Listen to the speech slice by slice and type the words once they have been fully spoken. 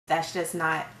that's just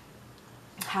not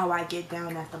how I get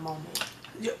down at the moment.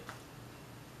 Yeah.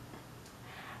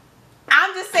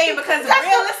 I'm just saying because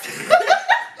realistically.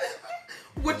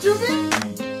 What you mean?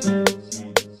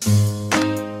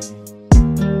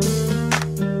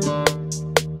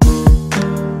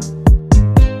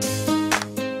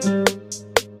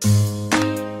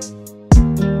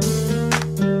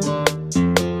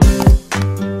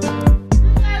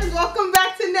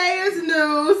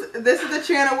 This is the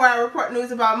channel where I report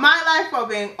news about my life while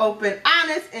being open,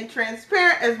 honest, and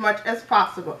transparent as much as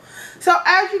possible. So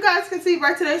as you guys can see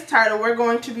by today's title, we're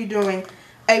going to be doing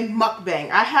a mukbang.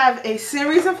 I have a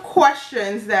series of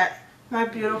questions that my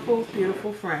beautiful,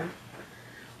 beautiful friend,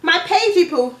 my Pagey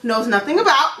Poo, knows nothing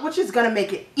about, which is going to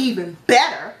make it even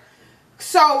better.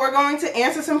 So we're going to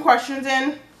answer some questions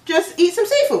and just eat some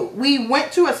seafood. We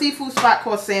went to a seafood spot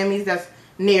called Sammy's that's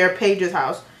near Paige's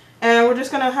house. And we're just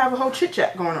going to have a whole chit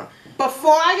chat going on.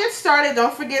 Before I get started,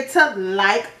 don't forget to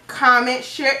like, comment,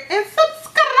 share, and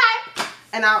subscribe.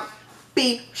 And I'll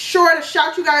be sure to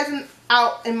shout you guys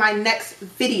out in my next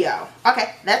video.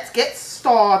 Okay, let's get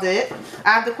started.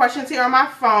 I have the questions here on my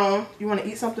phone. You want to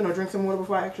eat something or drink some water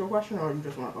before I ask you a question? Or you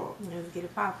just want to go? Let's get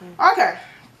it popping. Okay.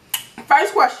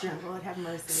 First question. Lord have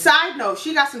mercy. Side note,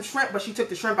 she got some shrimp, but she took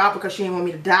the shrimp out because she didn't want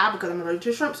me to die because I'm allergic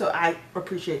to shrimp. So I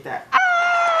appreciate that.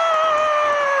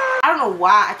 I don't know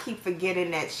why I keep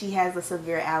forgetting that she has a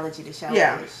severe allergy to shellfish.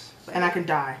 Yeah, and I can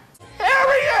die.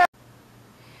 Harriet!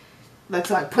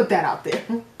 Let's like put that out there.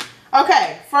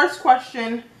 Okay, first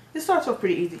question. This starts off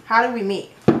pretty easy. How did we meet?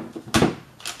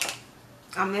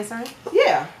 I'm answering?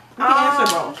 Yeah, we can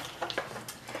answer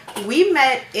both. We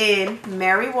met in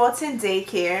Mary Walton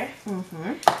Daycare.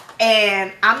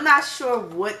 And I'm not sure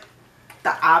what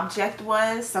the object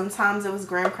was. Sometimes it was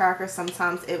graham crackers,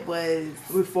 sometimes it was...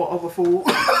 We fought over food.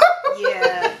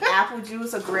 Yeah, apple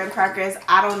juice or graham crackers.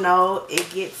 I don't know. It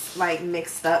gets like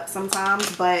mixed up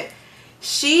sometimes. But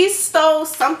she stole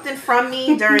something from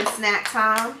me during snack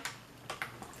time.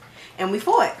 And we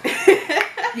fought.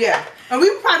 Yeah. And we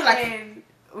were probably like... And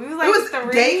we was like it was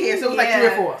 3. daycare, so it was like 3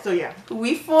 or 4. So yeah.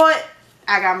 We fought.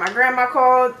 I got my grandma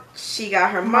called. She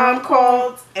got her mom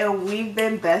called. And we've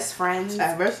been best friends.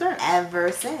 Ever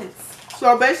since.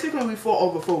 So basically we fought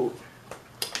over food.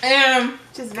 And...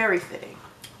 just very fitting.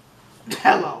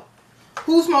 Hello.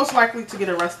 Who's most likely to get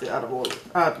arrested out of all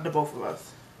the both of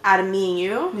us? Out of me and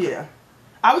you? Yeah.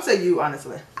 I would say you,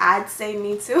 honestly. I'd say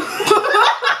me too.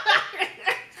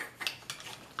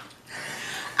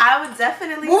 I would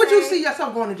definitely What would you see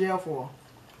yourself going to jail for?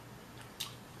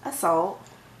 Assault.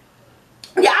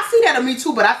 Yeah, I see that in me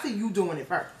too, but I see you doing it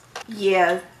first.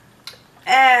 Yeah.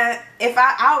 And if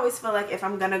I always feel like if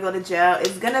I'm gonna go to jail,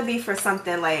 it's gonna be for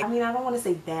something like, I mean, I don't want to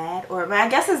say bad, but I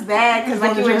guess it's bad because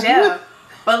like you in jail.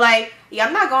 But like, yeah,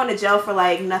 I'm not going to jail for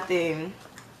like nothing.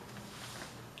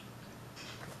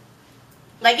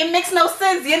 Like, it makes no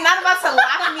sense. You're not about to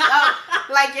lock me up.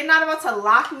 Like, you're not about to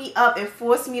lock me up and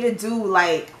force me to do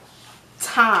like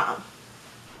time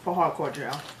For hardcore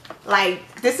jail.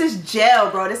 Like, this is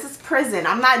jail, bro. This is prison.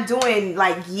 I'm not doing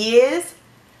like years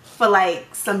for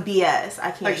like some BS.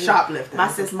 I can't. Like shoplifting. My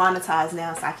sis monetized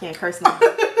now, so I can't curse no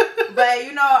more. But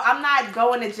you know, I'm not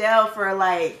going to jail for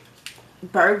like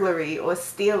burglary or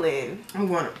stealing. I'm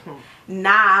going to.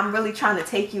 Nah, I'm really trying to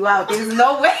take you out. There's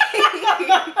no way.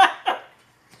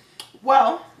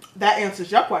 Well, that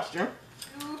answers your question.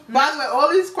 By the way, all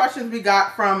these questions we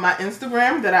got from my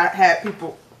Instagram that I had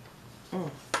people.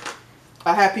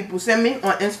 I had people send me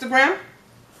on Instagram.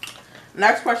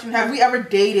 Next question: have we ever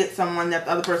dated someone that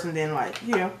the other person didn't like?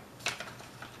 Yeah.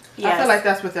 Yes. I feel like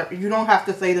that's what you don't have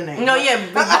to say the name. No, yeah,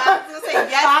 but I was gonna say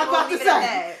yes. I was about to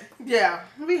say. Yeah,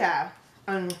 we have,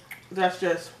 and that's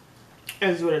just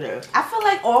is what it is. I feel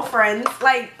like all friends,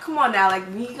 like, come on now, like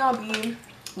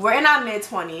we're in our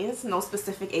mid-20s. No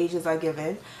specific ages are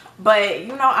given, but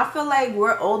you know, I feel like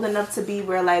we're old enough to be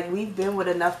where like we've been with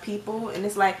enough people, and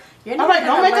it's like you're not. All right,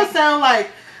 don't make us sound like.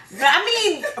 I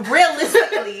mean,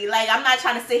 realistically, like, I'm not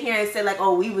trying to sit here and say, like,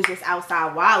 oh, we was just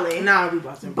outside wilding. Nah, we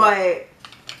wasn't. But,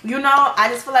 you know, I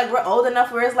just feel like we're old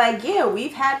enough where it's like, yeah,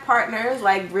 we've had partners,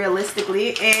 like,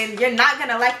 realistically. And you're not going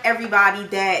to like everybody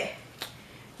that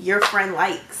your friend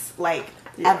likes, like,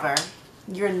 ever.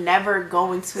 You're never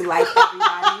going to like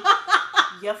everybody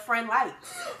your friend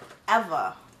likes.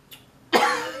 Ever.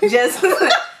 Just,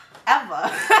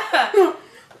 ever.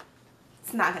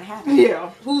 It's not gonna happen. Yeah.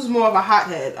 Who's more of a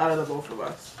hothead out of the both of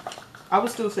us? I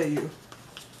would still say you.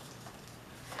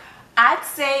 I'd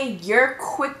say you're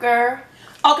quicker.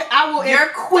 Okay, you're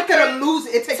quicker to lose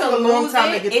it. It takes you a long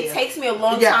time to get there. It takes me a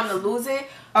long time to lose it.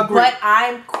 Agreed. But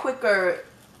I'm quicker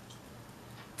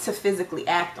to physically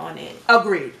act on it.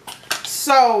 Agreed.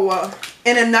 So,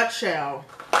 in a nutshell,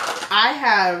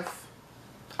 I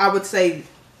would say,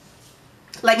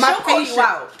 like, my she'll call you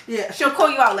out. Yeah. She'll call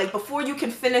you out. Like, before you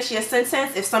can finish your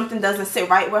sentence, if something doesn't sit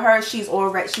right with her, she's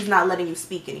not letting you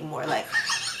speak anymore. Like,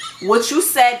 what you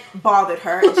said bothered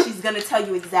her, and she's going to tell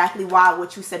you exactly why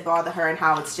what you said bothered her and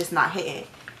how it's just not hitting.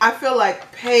 I feel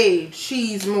like Paige,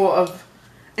 she's more of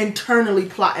internally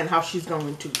plotting how she's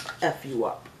going to F you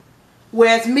up.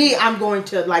 Whereas me, I'm going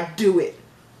to, like, do it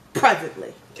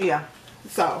presently. Yeah.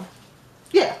 So,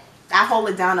 yeah. I hold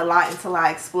it down a lot until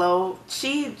I explode.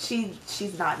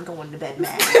 She's not going to bed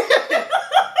mad.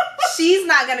 She's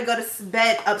not going to go to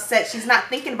bed upset. She's not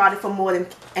thinking about it for more than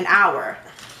an hour.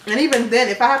 And even then,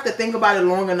 if I have to think about it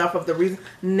long enough of the reason,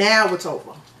 now it's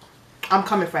over. I'm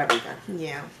coming for everything.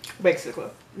 Yeah. Basically.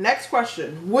 Next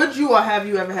question. Would you or have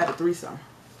you ever had a threesome?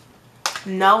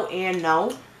 No and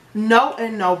no. No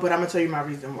and no, but I'm going to tell you my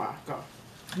reason why. Go.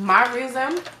 My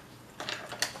reason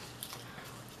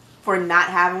for not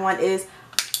having one is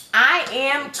I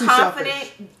am Too confident.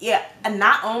 selfish. Yeah. And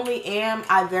not only am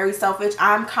I very selfish,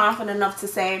 I'm confident enough to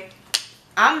say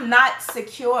I'm not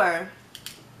secure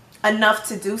enough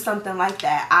to do something like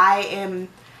that. I am,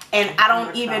 and I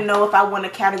don't even know if I want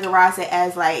to categorize it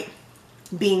as like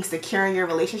being secure in your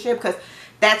relationship, because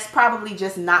that's probably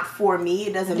just not for me.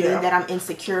 It doesn't mean that I'm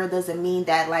insecure. It doesn't mean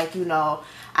that, like, you know,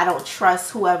 I don't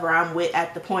trust whoever I'm with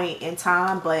at the point in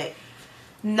time. But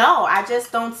no, I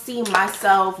just don't see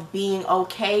myself being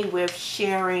okay with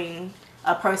sharing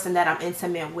a person that I'm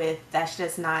intimate with. That's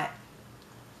just not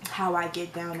how I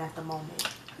get down at the moment.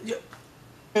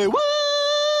 Hey, what?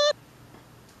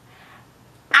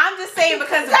 I'm just saying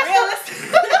because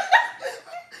realistically,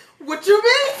 what you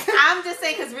mean? I'm just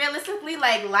saying because realistically,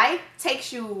 like, life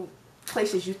takes you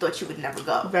places you thought you would never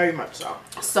go. Very much so.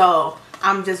 So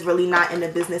I'm just really not in the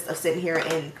business of sitting here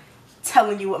and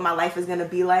telling you what my life is going to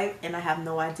be like, and I have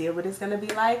no idea what it's going to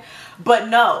be like. But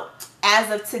no,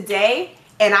 as of today,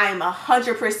 and I am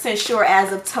 100% sure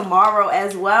as of tomorrow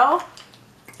as well.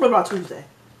 What about Tuesday?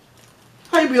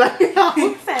 How you be like, yo?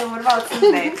 Saying, what about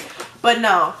Tuesday? But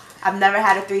no, I've never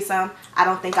had a threesome. I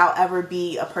don't think I'll ever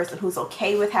be a person who's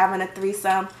okay with having a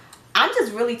threesome. I'm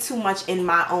just really too much in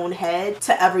my own head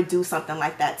to ever do something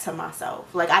like that to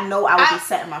myself. Like, I know I would be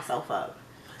setting myself up.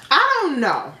 I don't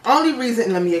know. Only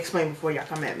reason, let me explain before y'all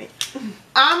come at me.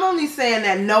 I'm only saying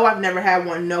that no, I've never had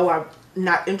one. No, I'm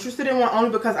not interested in one, only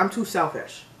because I'm too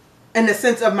selfish. In the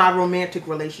sense of my romantic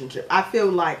relationship. I feel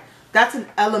like that's an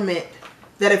element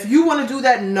that if you want to do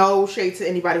that, no shade to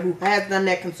anybody who has done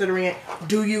that, considering it,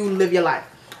 do you live your life.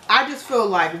 I just feel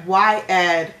like, why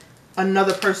add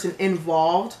another person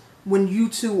involved when you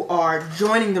two are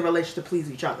joining the relationship to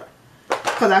please each other?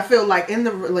 Because I feel like in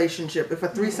the relationship, if a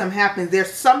threesome happens,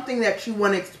 there's something that you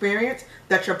want to experience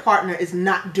that your partner is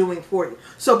not doing for you.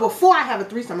 So before I have a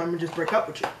threesome, I'm going to just break up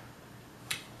with you.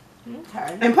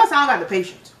 Okay. And plus, I don't got the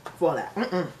patience for that.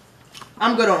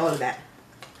 I'm good on all of that.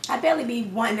 I barely be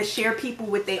wanting to share people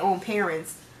with their own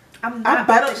parents. I'm not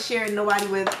about to share nobody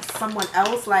with someone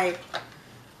else, like,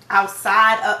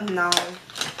 outside of, no.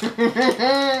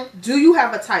 Do you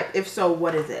have a type? If so,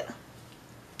 what is it?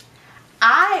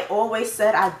 I always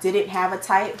said I didn't have a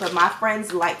type, but my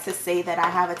friends like to say that I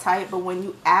have a type. But when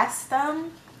you ask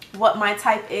them what my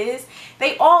type is,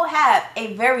 they all have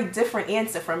a very different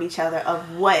answer from each other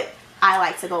of what I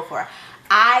like to go for.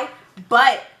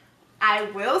 But I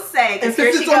will say, and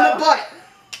since it's on the butt,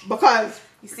 because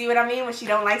you see what I mean when she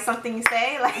don't like something you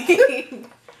say, like.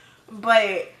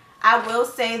 But I will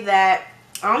say that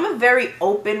I'm a very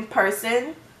open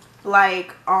person.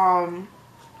 Like,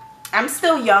 I'm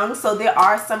still young, so there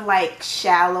are some, like,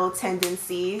 shallow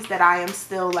tendencies that I am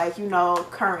still, like, you know,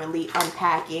 currently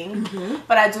unpacking.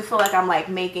 But I do feel like I'm, like,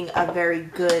 making a very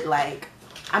good, like,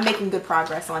 I'm making good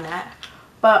progress on that.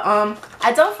 But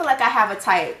I don't feel like I have a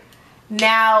type.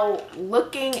 Now,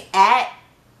 looking at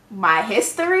my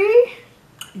history,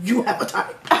 you have a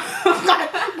type.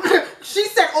 She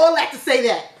said all that to say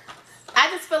that. I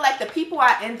just feel like the people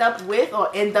I end up with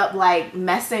or end up, like,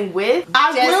 messing with,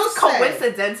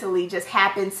 coincidentally just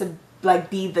happen to, like,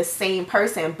 be the same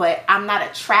person. But I'm not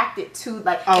attracted to,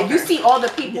 like, if you see all the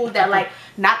people that, like,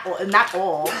 not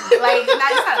all, like,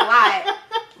 it's not a lot.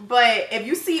 But if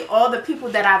you see all the people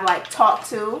that I've, like, talked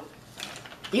to,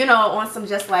 you know, on some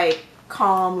just, like,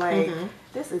 calm, like,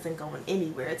 this isn't going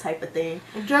anywhere type of thing.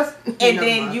 Just, and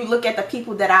then you look at the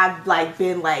people that I've, like,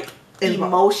 been, like,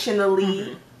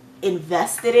 emotionally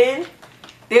invested in,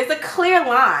 there's a clear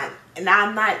line, and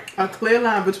I'm not a clear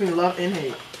line between love and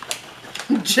hate.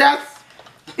 Just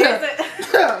there's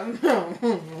a don't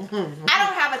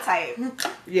have a type.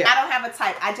 Yeah. I don't have a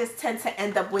type. I just tend to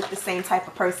end up with the same type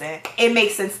of person. It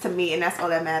makes sense to me, and that's all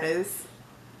that matters.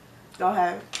 Go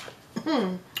ahead.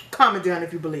 Comment down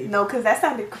if you believe. No, because that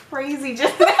sounded crazy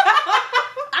just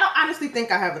I don't honestly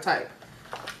think I have a type.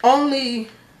 No,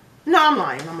 I'm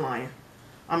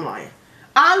lying.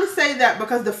 I only say that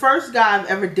because the first guy I've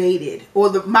ever dated,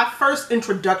 or my first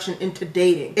introduction into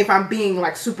dating, if I'm being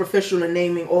like superficial and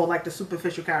naming all like the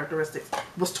superficial characteristics,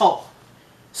 was tall.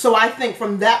 So I think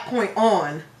from that point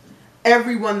on,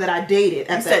 everyone that I dated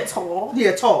You said tall?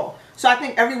 Yeah, tall. So I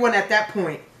think everyone at that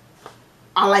point,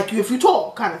 I like you if you're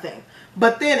tall kind of thing.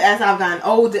 But then as I've gotten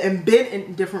older and been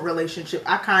in different relationships,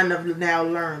 I kind of now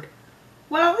learned,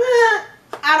 well,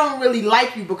 I don't really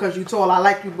like you because you're tall. I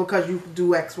like you because you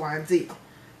do X, Y, and Z.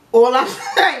 All I'm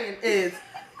saying is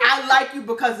I like you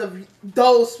because of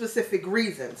those specific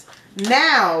reasons.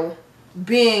 Now,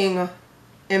 being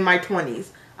in my 20s,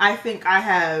 I think I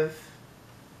have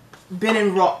been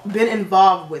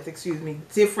involved with,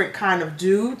 different kind of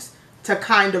dudes to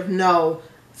kind of know,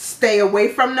 stay away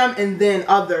from them, and then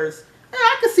others.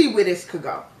 I can see where this could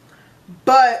go.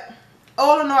 But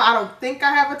all in all, I don't think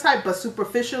I have a type, but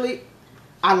superficially,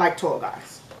 I like tall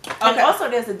guys. And also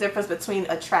there's a difference between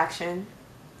attraction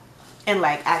and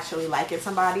like actually liking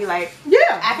somebody. Like,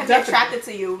 yeah, I can be attracted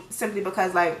to you simply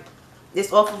because like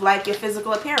it's off of like your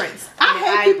physical appearance.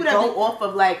 I hate people that go off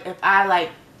of like if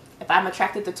I'm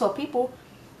attracted to tall people,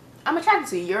 I'm attracted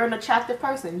to you. You're an attractive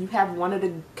person. You have one of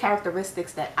the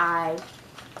characteristics that I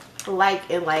like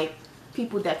in like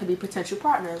people that could be potential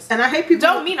partners. And I hate people.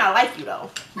 Don't mean I like you though,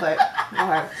 but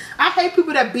I hate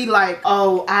people that be like,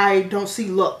 oh, I don't see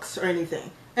looks or anything.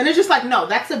 And it's just like, no,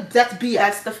 that's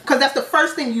BS. Because that's the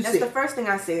first thing you see. That's the first thing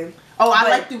I see. Oh, I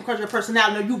like you because of your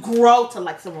personality. No, you grow to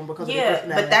like someone because of your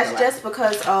personality. But that's just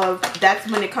because of, that's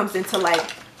when it comes into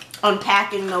like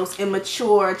unpacking those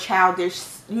immature, childish,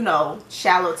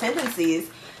 shallow tendencies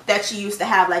that she used to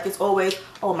have. Like, it's always,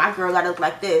 oh, my girl gotta look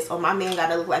like this, or my man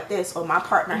gotta look like this, or my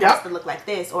partner has to look like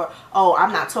this, or, oh,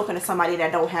 I'm not talking to somebody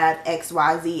that don't have X,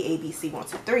 Y, Z, A, B, C, 1,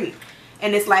 2, 3.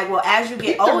 And it's like, well, as you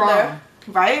get older,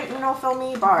 right? Feel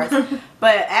me? Bars.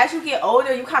 But as you get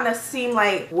older, you kind of seem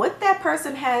like what that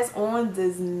person has on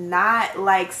does not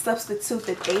like substitute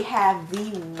that they have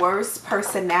the worst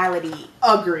personality.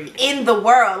 Agreed. In the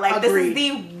world. Like, Agreed. This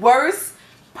is the worst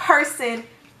person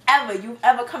you've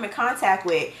ever come in contact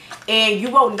with, and you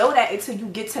won't know that until you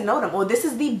get to know them. Or this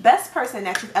is the best person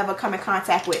that you've ever come in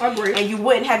contact with. Agreed. And you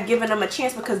wouldn't have given them a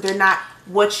chance because they're not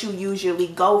what you usually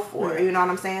go for. Right. You know what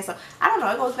I'm saying? So I don't know,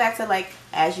 it goes back to like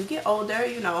as you get older,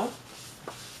 you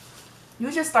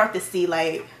just start to see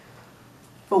like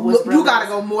for what's real. You gotta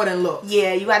go more than looks.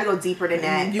 Yeah, you gotta go deeper than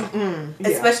that.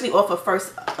 Especially off of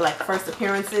first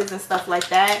appearances and stuff like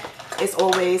that. It's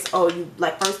always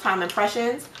first time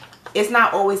impressions. It's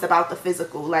not always about the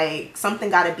physical. Like, something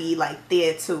gotta be like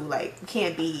there too. Like, you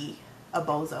can't be a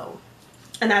bozo.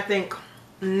 And I think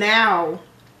now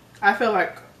I feel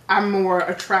like I'm more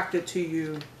attracted to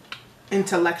you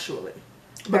intellectually.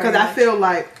 Because I feel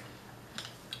like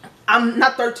I'm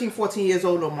not 13, 14 years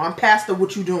old no more. I'm past the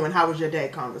what you doing, how was your day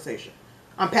conversation.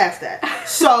 I'm past that.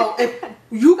 So if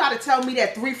you got to tell me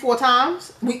that 3-4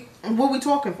 times, what we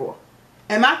talking for?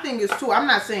 And my thing is too, I'm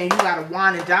not saying you got to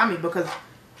whine and dime me because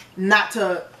not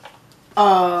to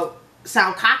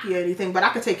sound cocky or anything, but I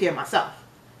can take care of myself.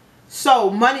 So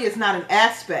money is not an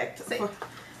aspect.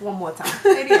 One more time.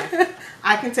 Say it again.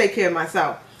 I can take care of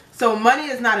myself. So money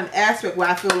is not an aspect where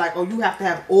I feel like, oh, you have to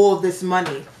have all this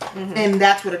money, and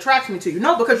that's what attracts me to you.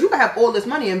 No, because you can have all this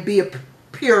money and be a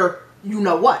pure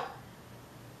you-know-what.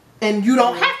 And you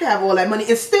don't have to have all that money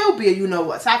and still be a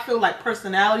you-know-what. So I feel like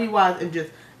personality-wise and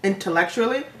just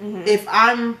intellectually, if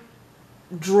I'm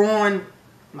drawn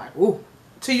like, ooh,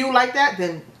 to you like that,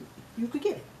 then you could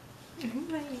get it. You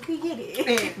could get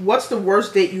it. And what's the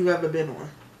worst date you've ever been on?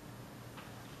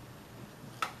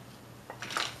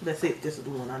 Let's see if this is the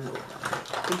one I know about.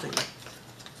 Continue.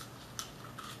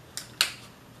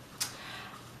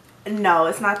 No,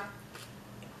 it's not.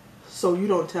 So you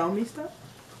don't tell me stuff?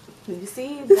 You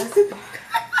see, that's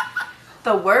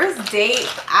the worst date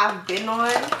I've been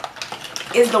on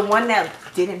is the one that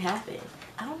didn't happen.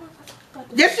 I don't know if I talked about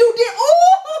this. Yes, you did. Ooh!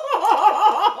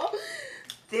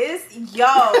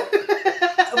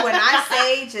 When I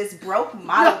say just broke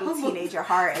my little teenager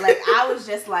heart, like I was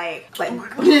just like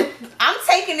I'm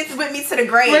taking this with me to the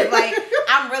grave. Like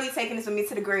I'm really taking this with me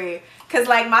to the grave, cause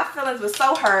like my feelings were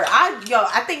so hurt.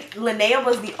 I think Naya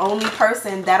was the only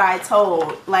person that I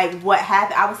told like what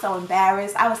happened. I was so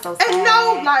embarrassed. I was so sad.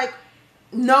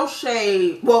 And no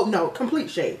shade. Well, no, complete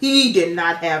shade. He did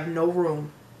not have no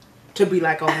room to be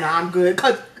like, oh, nah, I'm good.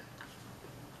 Because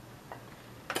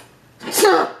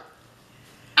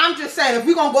I'm just saying, if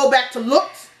we're going to go back to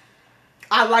looks,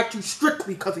 I liked you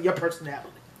strictly because of your personality.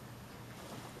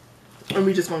 And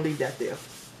we just going to leave that there.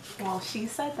 Well, she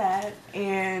said that.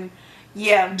 And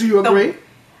yeah. Do you agree?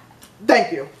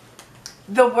 Thank you.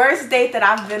 The worst date that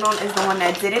I've been on is the one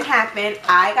that didn't happen.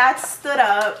 I got stood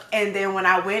up, and then when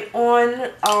I went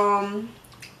on,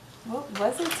 what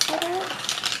was it, Twitter?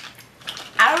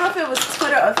 I don't know if it was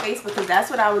Twitter or Facebook, because that's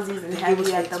what I was using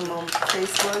heavily at the moment.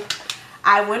 Facebook.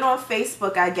 I went on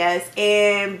Facebook, I guess,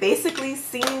 and basically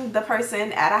seen the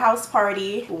person at a house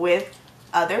party with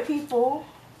other people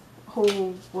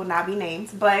who will not be named,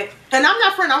 but... And I'm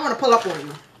not friend, I want to pull up on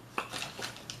you.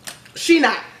 She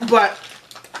not, but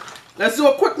let's do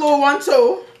a quick little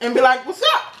 1-2 and be like, what's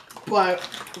up? But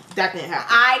that didn't happen.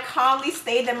 I calmly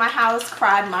stayed in my house,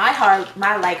 cried my heart,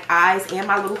 my like eyes and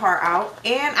my little heart out,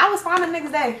 and I was fine the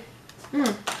next day. And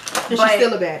she's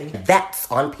still a baddie. That's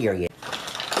on period.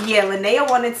 Yeah, Naya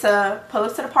wanted to pull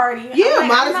up to the party. Yeah, like,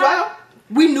 might as well.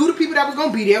 We knew the people that was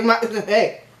gonna be there.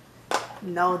 Hey.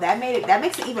 No, that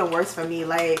makes it even worse for me.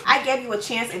 Like, I gave you a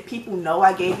chance, and people know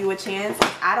I gave you a chance.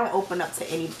 I don't open up to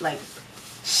any, like,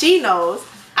 she knows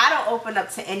I don't open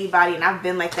up to anybody, and I've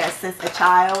been like that since a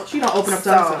child. She don't open up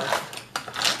to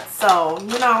herself. So,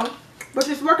 you know. But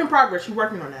it's work in progress. You're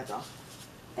working on that, though.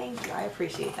 Thank you. I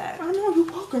appreciate that. I know, you're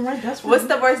welcome, right? That's What's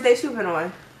the worst date you've been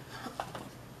on?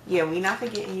 Yeah, we not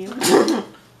forgetting you.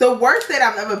 The worst date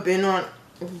I've ever been on,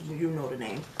 you know the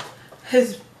name.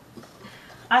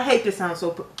 I hate to sound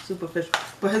so superficial,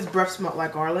 but his breath smelled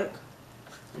like garlic.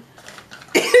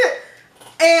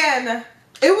 And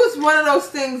it was one of those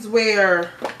things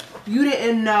where you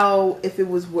didn't know if it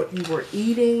was what you were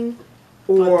eating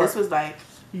or this was like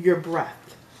your breath.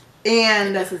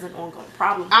 And this is an ongoing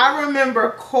problem. I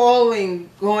remember going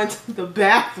to the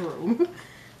bathroom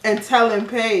and telling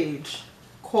Paige,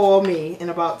 call me in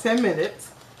about 10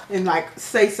 minutes and like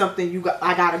say something,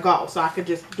 I gotta go, so I could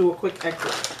just do a quick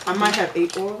exit. I might have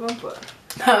 8 more of them, but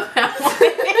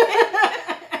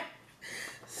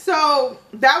so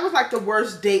that was like the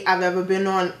worst date I've ever been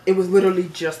on. It was literally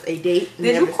just a date.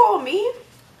 Did you call me?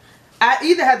 I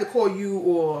either had to call you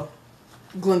or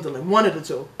Gwendolyn, one of the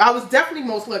two. I was definitely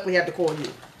most likely had to call you,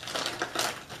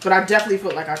 but I definitely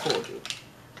felt like I called you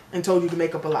and told you to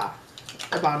make up a lie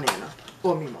about Nana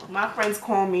or Mimo. My friends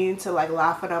call me to like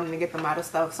lie for them to get them out of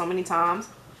stuff so many times,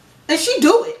 and she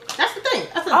do it. That's the thing.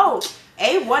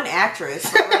 A1 actress.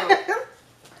 For real.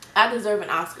 I deserve an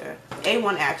Oscar.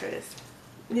 A1 actress.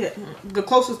 Yeah, the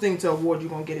closest thing to award you're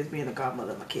gonna get is being a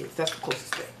godmother of my kids. That's the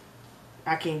closest thing.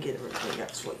 I can't get everything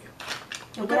else for you.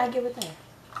 What did I get with that?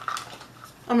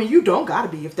 I mean, you don't gotta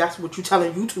be if that's what you're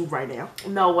telling YouTube right now.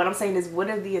 No, what I'm saying is, what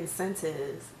are the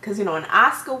incentives? Because, you know, an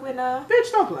Oscar winner...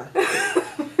 Bitch, don't play.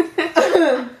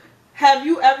 Have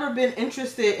you ever been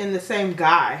interested in the same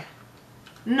guy?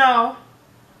 No.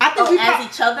 I think as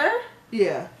each other?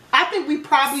 Yeah. I think we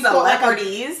probably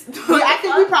celebrities. I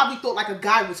think we probably thought like a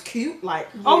guy was cute. Like,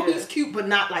 oh, he's cute, but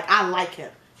not like I like him.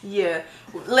 Yeah.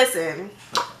 Listen,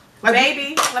 like,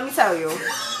 baby, let me tell you.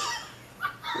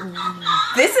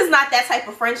 This is not that type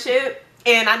of friendship.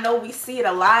 And I know we see it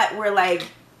a lot where like,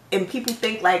 and people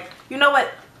think like, you know what?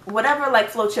 Whatever like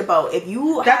floats your boat. If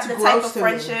you have the type of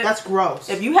friendship. That's gross.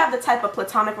 If you have the type of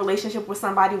platonic relationship with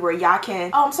somebody where y'all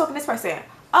can, oh, I'm talking to this person.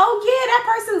 Oh yeah, that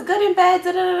person's good in bed,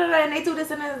 da, da, da, da, and they do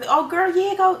this and that. Oh girl,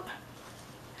 yeah, go.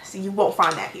 See, you won't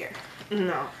find that here.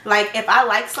 No. Like if I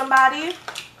like somebody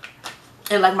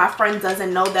and like my friend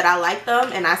doesn't know that I like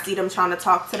them and I see them trying to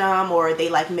talk to them or they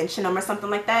like mention them or something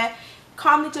like that,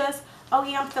 calmly just, oh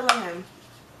yeah, I'm feeling him.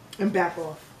 And back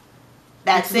off.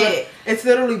 That's it. It's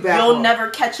literally back off. You'll never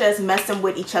catch us messing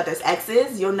with each other's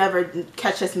exes. You'll never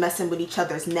catch us messing with each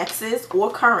other's nexus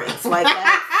or currents. Like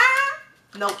that.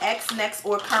 No ex, next,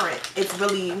 or current. It's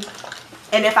really,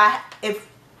 and if I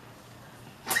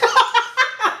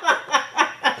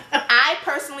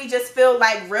personally just feel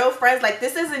like real friends, like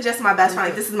this isn't just my best friend,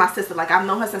 like, this is my sister. Like I've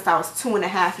known her since I was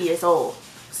 2.5 years old.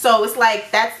 So it's like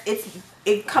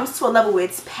it comes to a level where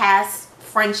it's past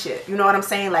friendship. You know what I'm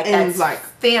saying? Like and that's like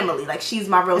family. Like she's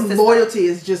my real sister. Loyalty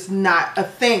is just not a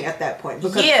thing at that point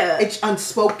because it's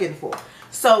unspoken for.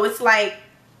 So it's like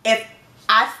if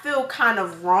I feel kind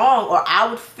of wrong, or I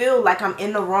would feel like I'm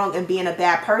in the wrong and being a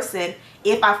bad person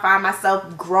if I find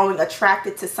myself growing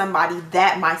attracted to somebody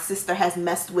that my sister has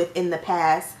messed with in the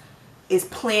past, is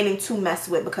planning to mess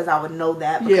with, because I would know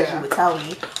that because you would tell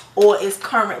me, or is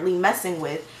currently messing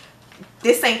with.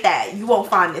 This ain't that. You won't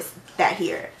find that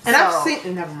here. And so, I've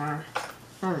seen, never mind.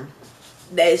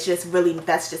 That's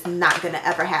just not gonna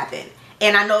ever happen.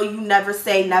 And I know you never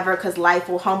say never because life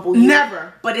will humble you.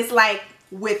 Never. But it's like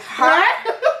with her,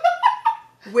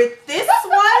 with this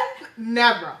one,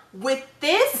 never. With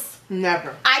this,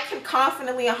 never. I can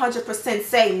confidently 100%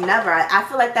 say never. I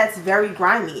feel like that's very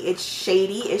grimy. It's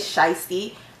shady. It's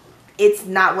shysty. It's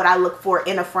not what I look for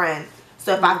in a friend.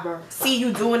 So if I see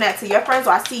you doing that to your friends,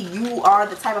 or I see you are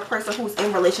the type of person who's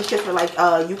in relationships where like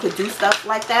you could do stuff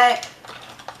like that,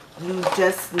 you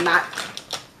just not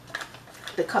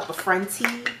the cup of friend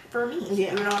tea for me.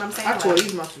 Yeah. You know what I'm saying? I tore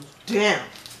these muscles. Damn.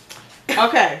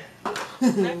 Okay.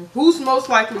 Who's most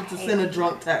likely to send a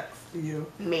drunk text to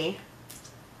you? Me.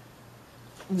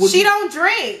 She don't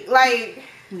drink. Like,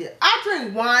 yeah, I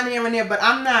drink wine here and there, but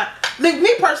I'm not. Like,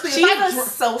 me personally, she's a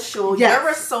social. Yes.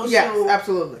 You're a social. Yes,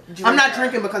 absolutely. Drinker. I'm not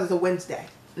drinking because it's a Wednesday.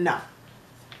 No.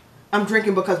 I'm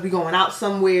drinking because we going out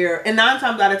somewhere. And 9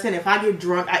 times out of 10, if I get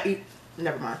drunk, I eat.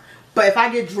 Never mind. But if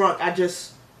I get drunk, I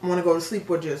just want to go to sleep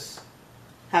or just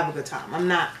have a good time. I'm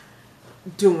not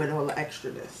doing all the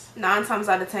extraness. 9 times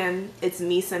out of 10, it's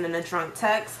me sending a drunk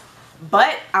text.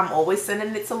 But I'm always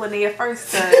sending it to Linnea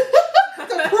first to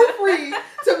proofread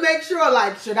to make sure,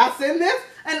 like, should I send this?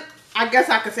 And I guess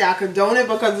I could say I condone it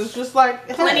because it's just like,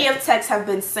 hey. Plenty of texts have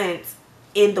been sent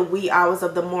in the wee hours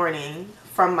of the morning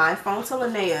from my phone to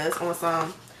Linnea's on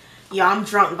some, yo, I'm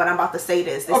drunk, but I'm about to say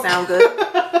this. They sound good.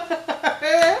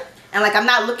 And like, I'm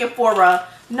not looking for a,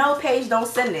 no, Paige, don't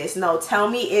send this. No, tell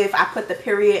me if I put the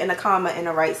period and a comma in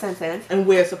the right sentence. And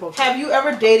where it's supposed to. Have you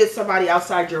ever dated somebody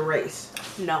outside your race?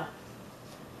 No.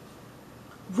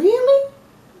 Really?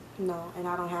 No, and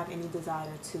I don't have any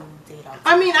desire to date outside.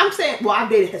 I mean, I'm saying, well, I've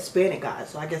dated Hispanic guys,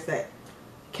 so I guess that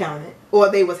counted. Or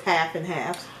they was half and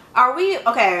half. Are we,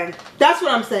 okay. That's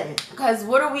what I'm saying. Because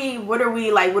what are we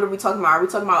talking about? Are we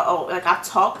talking about, oh, like I've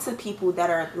talked to people that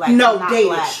are like, no, not dating,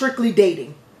 black. Strictly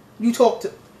dating. You talk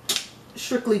to,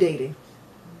 strictly dating.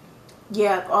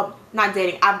 Yeah, not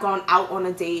dating. I've gone out on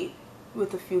a date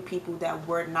with a few people that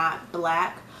were not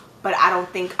black, but I don't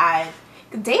think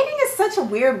dating is such a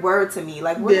weird word to me.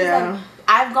 Like, what is that?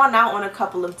 I've gone out on a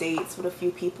couple of dates with a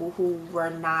few people who were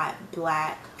not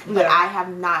black, but I have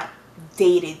not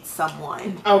dated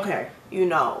someone. Okay. You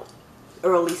know,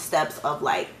 early steps of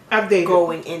like I've dated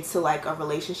going into like a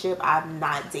relationship. I've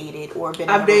not dated or been.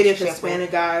 I've dated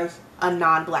Hispanic guys, a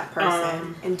non-black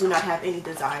person, and do not have any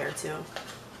desire to.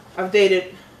 I've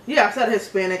dated. Yeah, I said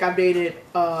Hispanic. I've dated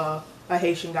a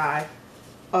Haitian guy.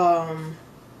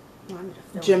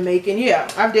 Jamaican. Yeah,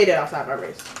 I've dated outside my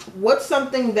race. What's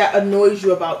something that annoys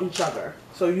you about each other?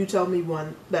 So you tell me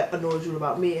one that annoys you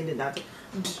about me, and then not.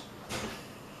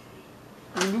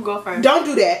 You go first. Don't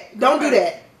do that. Don't do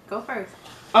that. Go first.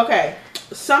 Okay.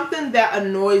 Something that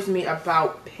annoys me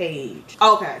about Paige.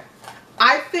 Okay.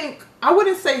 I think, I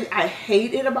wouldn't say I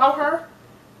hate it about her.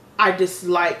 I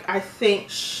think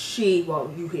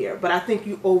you hear, but I think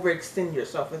you overextend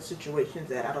yourself in situations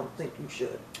that I don't think you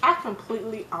should. I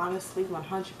completely, honestly,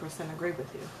 100% agree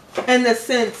with you. In the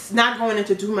sense, not going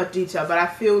into too much detail, but I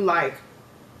feel like,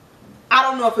 I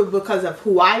don't know if it's because of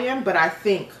who I am, but I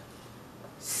think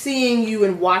seeing you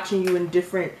and watching you in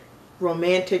different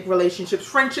romantic relationships,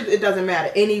 friendships, it doesn't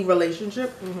matter, any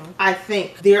relationship, I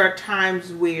think there are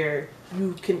times where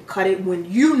you can cut it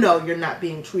when you know you're not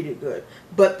being treated good,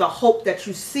 but the hope that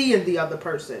you see in the other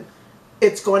person,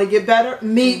 it's going to get better.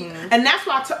 And that's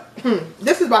why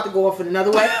this is about to go off in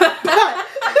another way, but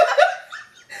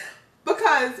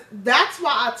because that's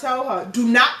why I tell her, do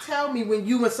not tell me when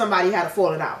you and somebody had a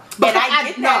falling out. But I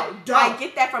get that. No, I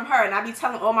get that from her, and I be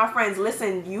telling all my friends,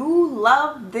 listen, you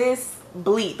love this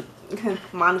bleep.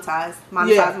 monetize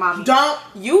mommy.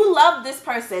 You love this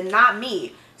person, not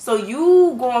me. So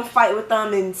you go and fight with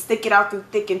them and stick it out through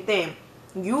thick and thin.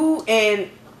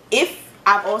 If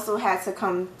I've also had to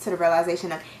come to the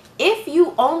realization of, if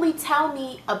you only tell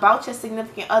me about your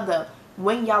significant other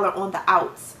when y'all are on the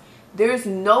outs, there's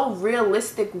no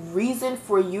realistic reason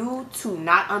for you to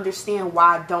not understand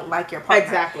why I don't like your partner.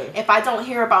 Exactly. If I don't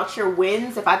hear about your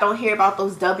wins, if I don't hear about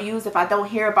those W's, if I don't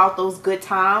hear about those good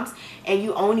times, and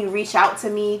you only reach out to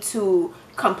me to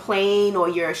complain, or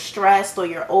you're stressed, or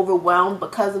you're overwhelmed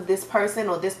because of this person,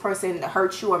 or this person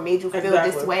hurt you or made you feel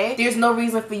this way, there's no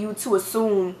reason for you to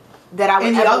assume that I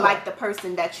would ever like the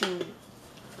person that you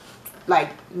like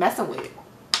messing with.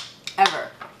 Ever.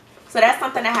 So that's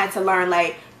something I had to learn,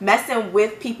 like messing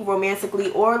with people romantically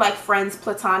or like friends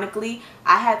platonically.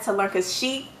 I had to learn, because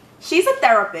she's a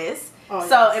therapist. Oh,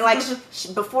 so yes. And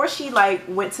like before she like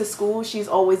went to school, she's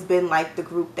always been like the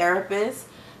group therapist.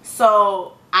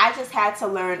 So I just had to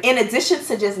learn, in addition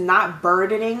to just not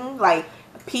burdening, like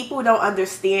people don't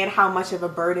understand how much of a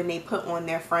burden they put on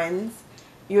their friends,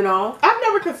 you know? I've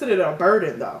never considered it a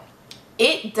burden though.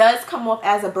 it does come off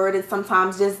as a burden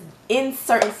sometimes, just in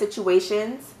certain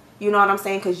situations. You know what I'm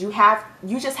saying? Because you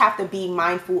just have to be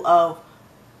mindful of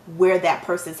where that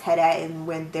person's head at and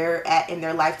when they're at in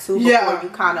their life too, before you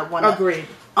kind of want to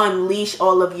unleash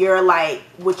all of your, like,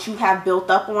 what you have built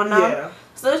up on them. Yeah.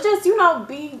 So it's just, you know,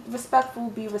 be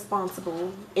respectful, be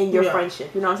responsible in your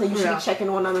friendship. You know what I'm saying? You should be checking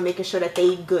on them and making sure that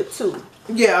they good too.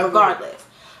 Yeah, regardless.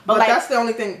 But like, that's the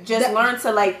only thing. Just learn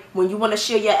to, like, when you want to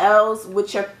share your L's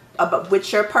with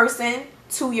your person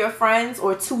to your friends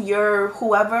or to your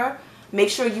whoever, make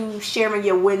sure you sharing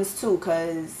your wins too,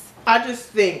 because I just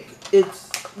think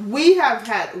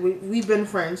we've been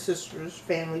friends, sisters,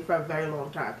 family for a very long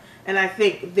time. And I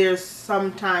think there's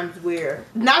some times where,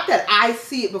 not that I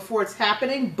see it before it's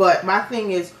happening, but my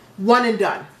thing is one and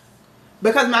done.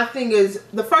 Because my thing is,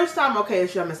 the first time, okay,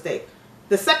 it's your mistake.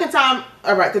 The second time,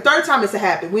 all right. The third time, it's a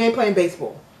habit. We ain't playing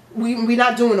baseball. We're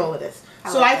not doing all of this.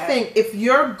 I think if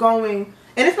you're going,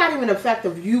 and it's not even the fact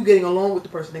of you getting along with the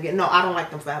person again. No, I don't like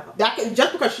them forever.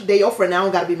 Just because they're your friend, now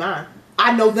don't got to be mine.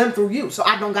 I know them through you, so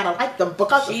I don't got to like them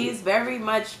because she's very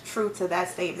much true to that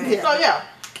statement. Yeah. So yeah.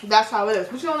 That's how it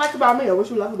is. What you don't like about me or what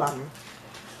you love about me?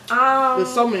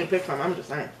 There's so many picks from. I'm just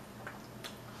saying.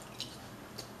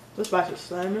 This spice is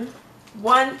slamming.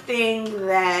 One thing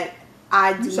that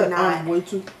I do not. Way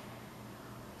too.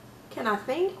 Can I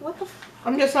think? What the?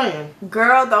 I'm just saying.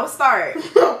 Girl, don't start.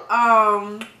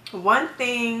 One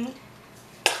thing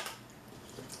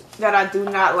that I do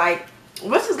not like,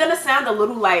 which is gonna sound a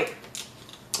little like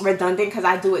redundant because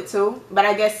I do it too, but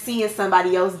I guess seeing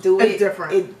somebody else do it,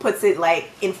 different. It puts it like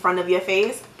in front of your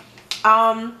face.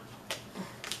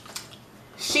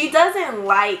 She doesn't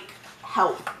like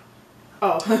help.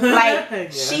 Oh, like yeah.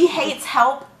 She hates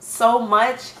help so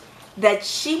much that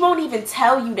she won't even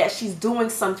tell you that she's doing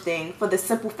something for the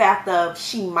simple fact of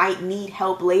she might need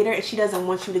help later, and she doesn't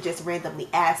want you to just randomly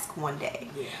ask one day.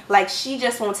 Yeah. Like, she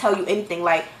just won't tell you anything.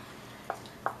 Like,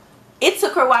 it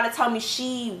took her a while to tell me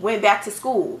she went back to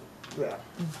school. Yeah.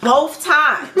 Both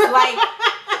times. Like,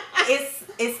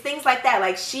 it's things like that.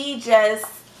 Like, she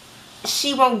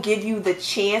won't give you the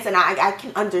chance, and I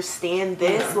can understand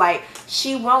this. Yeah. Like,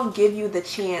 she won't give you the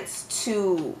chance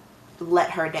to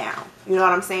let her down. You know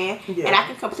what I'm saying? Yeah. And I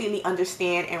can completely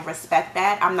understand and respect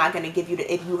that. I'm not going to give you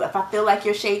if I feel like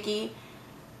you're shaky,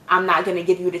 I'm not going to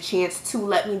give you the chance to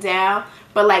let me down.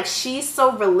 But, like, she's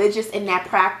so religious in that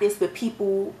practice with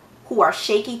people who are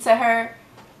shaky to her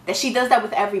that she does that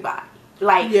with everybody.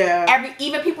 Like,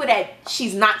 even people that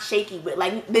she's not shaky with.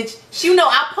 Like, she know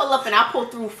I pull up and I pull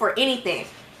through for anything.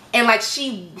 And, like,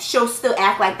 she'll still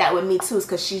act like that with me too,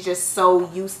 because she's just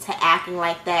so used to acting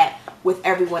like that with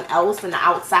everyone else in the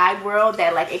outside world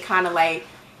that, like, it kind of, like,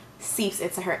 seeps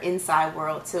into her inside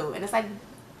world too. And it's like,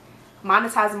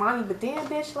 monetize mommy, but damn,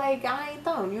 bitch, like, I ain't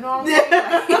dumb. You know what I'm saying?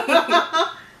 Like,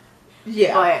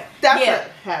 yeah, but that's a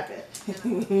habit.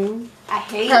 I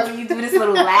hate when you do this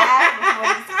little laugh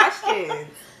before these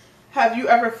questions. Have you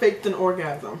ever faked an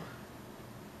orgasm?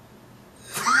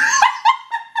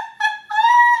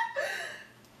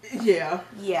 Yeah.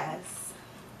 Yes.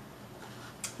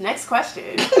 Next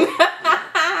question.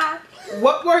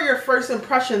 What were your first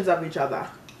impressions of each other?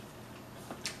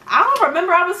 I don't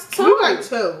remember. I was 2. You like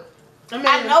 2.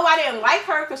 I know I didn't like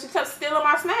her because she kept stealing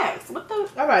my snacks. What the?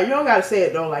 All right, you don't gotta say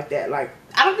it though like that. Like,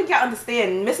 I don't think y'all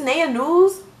understand. Miss Naya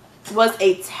News was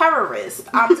a terrorist.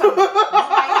 I'm telling you, you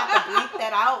might have to bleep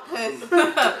that out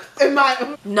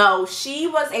because no, she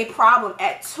was a problem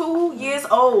at 2 years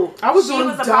old. I was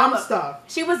doing dumb stuff.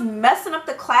 She was messing up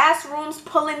the classrooms,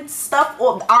 pulling stuff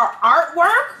off our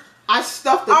artwork. I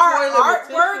stuffed the our toilet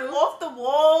artwork off the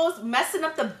walls, messing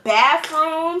up the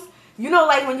bathrooms. You know,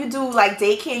 like when you do like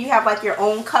daycare, you have like your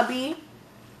own cubby,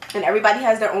 and everybody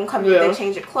has their own cubby. Yeah. They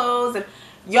change your clothes, and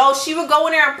yo, she would go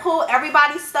in there and pull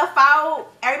everybody's stuff out.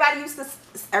 Everybody's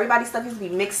stuff used to be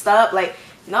mixed up. Like,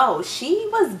 no, she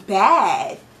was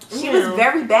bad. She was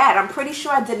very bad. I'm pretty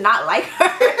sure I did not like her.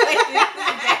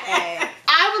 Bad.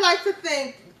 I would like to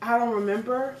think, I don't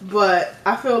remember, but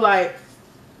I feel like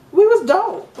we was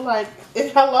dope. Like,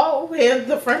 hello, here's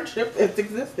the friendship. It's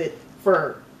existed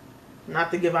for,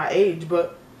 not to give our age,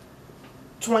 but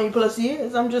 20 plus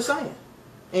years. I'm just saying.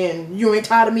 And you ain't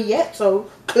tired of me yet, so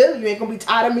clearly you ain't gonna be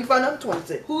tired of me for another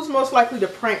 26. Who's most likely to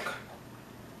prank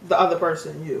the other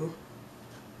person? You.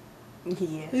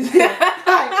 Yeah.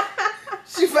 Like,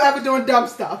 she forever doing dumb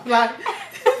stuff. Like,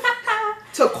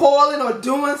 to calling or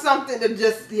doing something to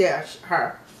just,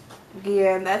 her.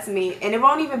 Yeah, that's me. And it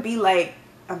won't even be like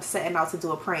I'm setting out to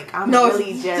do a prank. I'm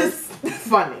really just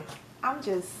funny. I'm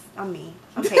me.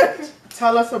 I'm Paige.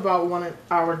 Tell us about one of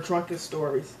our drunkest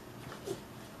stories.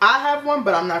 I have one,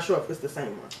 but I'm not sure if it's the same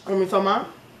one. Want me to tell mine?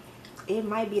 it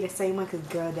might be the same one because,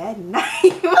 girl, that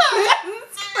night was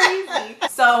crazy.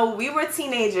 So we were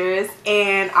teenagers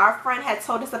and our friend had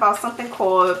told us about something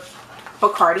called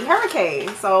Bacardi Hurricane.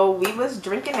 So we was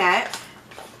drinking that.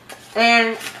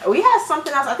 And we had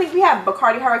something else. I think we had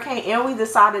Bacardi Hurricane, and we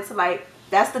decided to, like,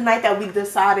 that's the night that we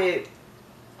decided,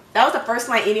 that was the first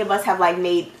night any of us have, like,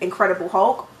 made Incredible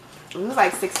Hulk. It was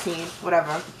like 16,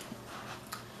 whatever.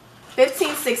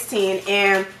 15, 16,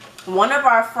 and one of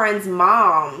our friends'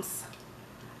 moms,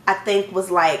 I think,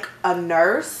 was like a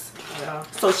nurse. Yeah.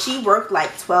 So she worked like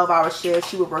 12-hour shifts.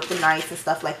 She would work the nights and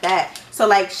stuff like that. So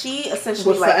like she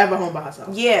essentially was like forever home by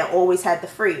herself. Yeah, always had the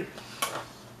free.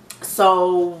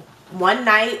 So one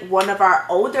night, one of our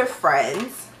older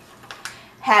friends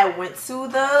had went to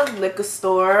the liquor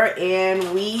store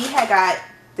and we had got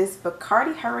this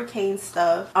Bacardi Hurricane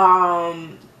stuff.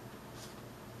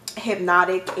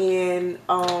 Hypnotic and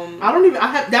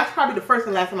that's probably the first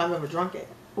and last time I've ever drunk it.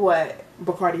 What?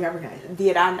 Bacardi Hurricane.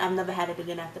 Yeah, I've never had it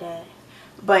again after that.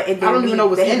 But and then I don't even know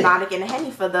what's the in Hypnotic and the Henny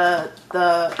for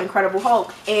the Incredible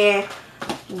Hulk. And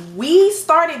we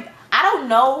started, I don't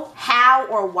know how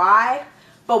or why,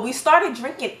 but we started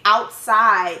drinking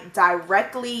outside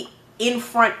directly in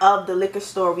front of the liquor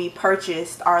store we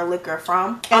purchased our liquor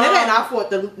from. And it ain't our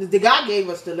fault. The guy gave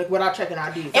us the liquor without checking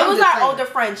IDs. It was our older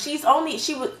friend. She's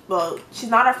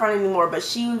not our friend anymore, but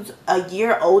she was a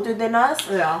year older than us.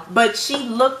 Yeah. But she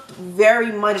looked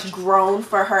very much grown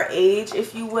for her age,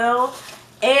 if you will.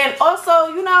 And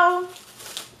also, you know,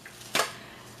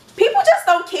 people just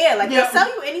don't care. Like, they'll sell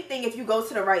you anything if you go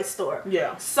to the right store.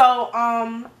 Yeah. So,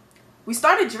 we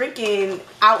started drinking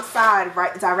outside,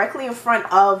 right, directly in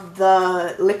front of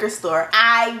the liquor store.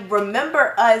 I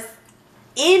remember us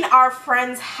in our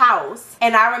friend's house,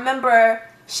 and I remember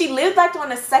she lived like on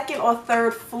the second or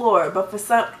third floor, but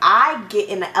I get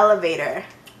in the elevator.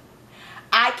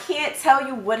 I can't tell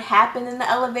you what happened in the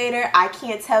elevator. I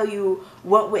can't tell you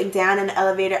what went down in the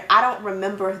elevator. I don't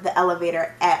remember the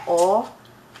elevator at all.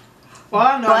 Well,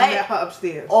 I know I met her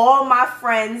upstairs. All my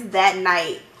friends that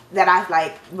night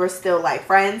that we're still like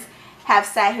friends, have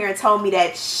sat here and told me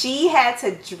that she had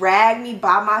to drag me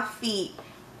by my feet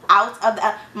out of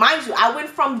the, mind you, I went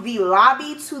from the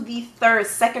lobby to the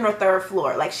second or third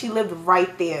floor. Like, she lived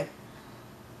right there.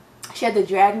 She had to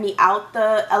drag me out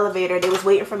the elevator. They was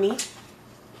waiting for me,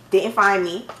 didn't find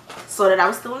me, so that I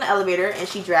was still in the elevator, and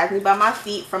she dragged me by my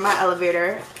feet from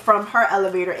her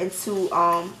elevator into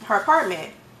her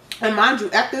apartment. And mind you,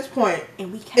 at this point,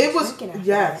 and we kept drinking after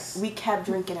yes. that. We kept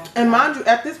drinking after and that. mind you,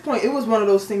 at this point, it was one of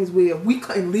those things where we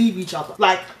couldn't leave each other.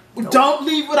 Like, don't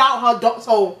leave without her.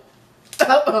 So,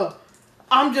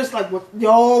 I'm just like,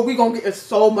 yo, we gonna get in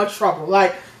so much trouble.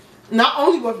 Like, not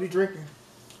only was we drinking,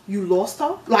 you lost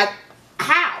her? Like,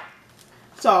 how?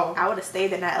 So, I would have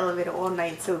stayed in that elevator all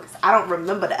night, too, because I don't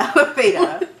remember the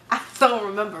elevator. I don't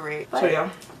remember it. So, yeah.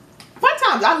 Fun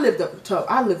times.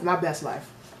 I lived my best life.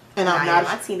 And I'm not.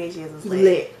 My teenage years was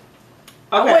lit. Okay.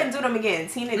 I wouldn't do them again.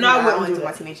 I wouldn't do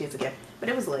my teenage years again. But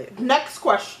it was lit. Next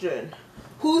question.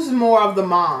 Who's more of the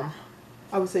mom?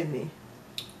 I would say me.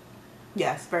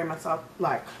 Yes, very much so.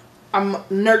 Like, I'm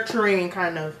nurturing,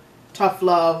 kind of tough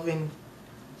love, and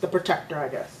the protector, I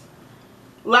guess.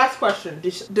 Last question.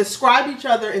 Describe each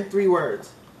other in 3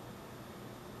 words.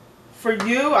 For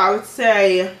you, I would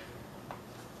say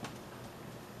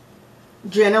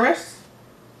generous.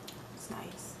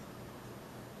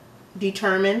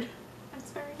 Determined.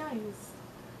 That's very nice.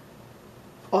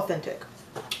 Authentic.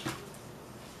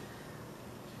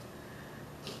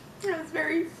 That was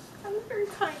very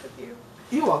kind of you.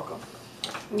 You're welcome.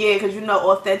 Yeah, because you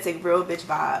know, authentic, real bitch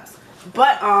vibes.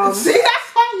 But see,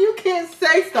 that's why you can't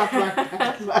say stuff like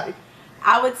that. Like,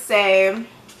 I would say,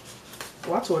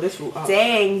 oh, I tore this root up.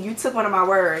 Dang, you took one of my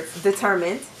words.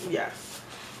 Determined. Yes.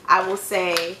 I will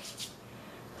say,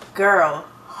 girl,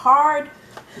 hard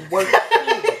working.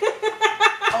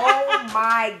 Oh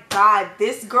my God,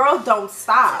 this girl don't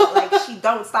stop. Like, she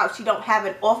don't stop. She don't have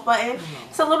an off button.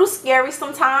 It's a little scary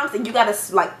sometimes, and you gotta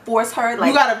like force her.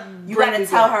 Like, you gotta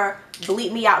tell her,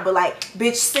 bleep me out, but like,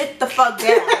 bitch, sit the fuck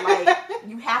down. Like,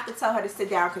 you have to tell her to sit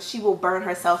down because she will burn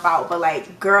herself out. But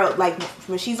like, girl, like,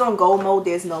 when she's on go mode,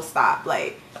 there's no stop.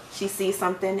 Like, she sees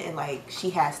something and like, she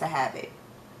has to have it.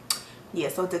 Yeah,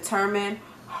 so determined,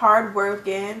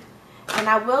 hardworking, and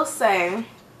I will say,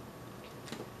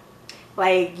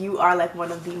 like, you are like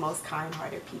one of the most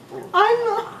kind-hearted people. I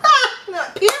know.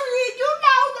 Period. You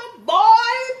know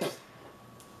the vibes.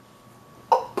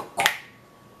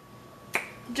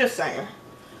 Just saying.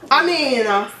 I mean,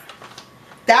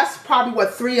 that's probably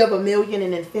what 3 of a million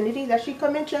in infinity that she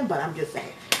could mention, but I'm just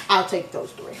saying. I'll take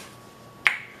those 3. Okay.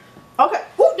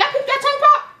 Ooh, y'all picked that tank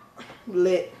top?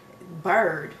 Lit.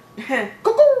 Bird.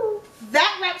 Cuckoo.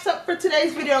 That wraps up for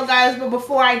today's video, guys. But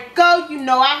before I go, you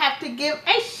know I have to give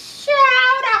a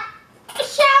shout out. A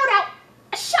shout out.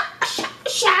 A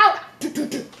shout out.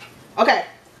 Okay,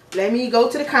 let me go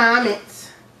to the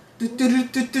comments.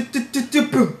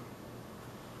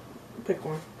 Pick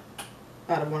one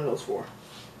out of one of those four.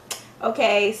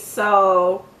 Okay,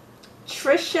 so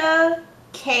Trisha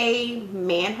K.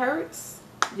 Manhurts.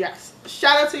 Yes.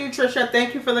 Shout out to you, Trisha.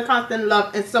 Thank you for the constant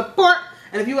love and support.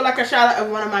 And if you would like a shout out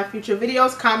in one of my future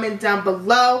videos, comment down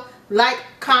below. Like,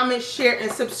 comment, share,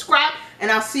 and subscribe.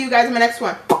 And I'll see you guys in my next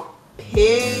one.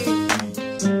 Peace.